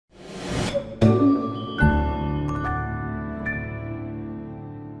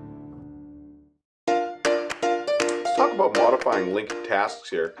specifying linked tasks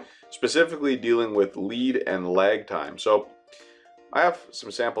here, specifically dealing with lead and lag time. So I have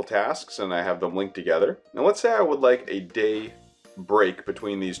some sample tasks and I have them linked together. Now let's say I would like a day break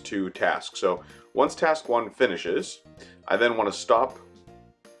between these two tasks. So once task 1 finishes, I then want to stop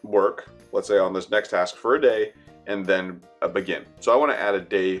work, let's say on this next task for a day, and then begin. So I want to add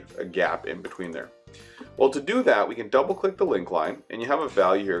a gap in between there. Well, to do that, we can double click the link line and you have a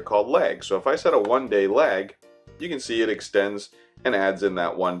value here called lag. So if I set a 1-day lag, you can see it extends and adds in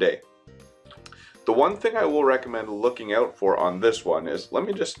that 1 day. The one thing I will recommend looking out for on this one is, let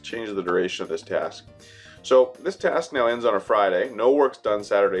me just change the duration of this task. So this task now ends on a Friday, no work's done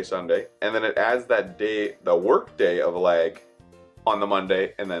Saturday, Sunday, and then it adds that day, the work day of lag on the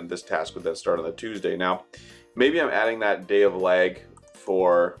Monday, and then this task would then start on the Tuesday. Now, maybe I'm adding that day of lag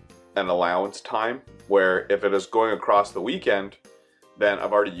for an allowance time, where if it is going across the weekend, then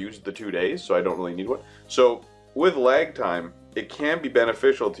I've already used the 2 days, so I don't really need one. So with lag time, it can be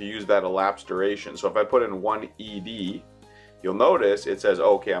beneficial to use that elapsed duration. So if I put in 1 ED, you'll notice it says,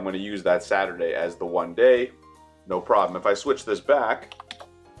 okay, I'm going to use that Saturday as the 1 day, no problem. If I switch this back,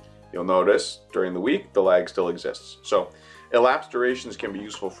 you'll notice during the week, the lag still exists. So elapsed durations can be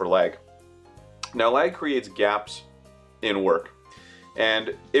useful for lag. Now lag creates gaps in work.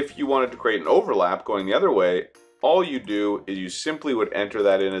 And if you wanted to create an overlap going the other way, all you do is you simply would enter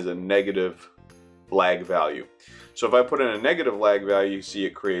that in as a negative lag value. So if I put in a negative lag value, you see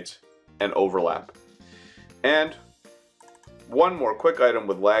it creates an overlap. And one more quick item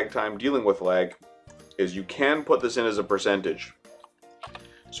with lag time, dealing with lag, is you can put this in as a percentage.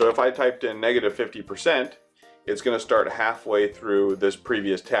 So if I typed in -50%, it's going to start halfway through this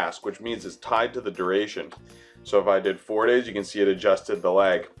previous task, which means it's tied to the duration. So if I did 4 days, you can see it adjusted the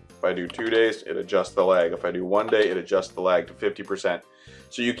lag. If I do 2 days, it adjusts the lag. If I do 1 day, it adjusts the lag to 50%.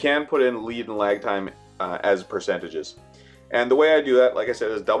 So you can put in lead and lag time as percentages. And the way I do that, like I said,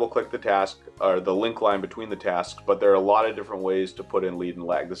 is double click the task or the link line between the tasks, but there are a lot of different ways to put in lead and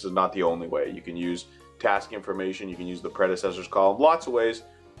lag. This is not the only way. You can use task information, you can use the predecessors column, lots of ways.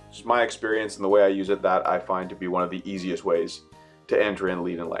 Just my experience and the way I use it, that I find to be one of the easiest ways to enter in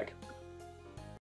lead and lag.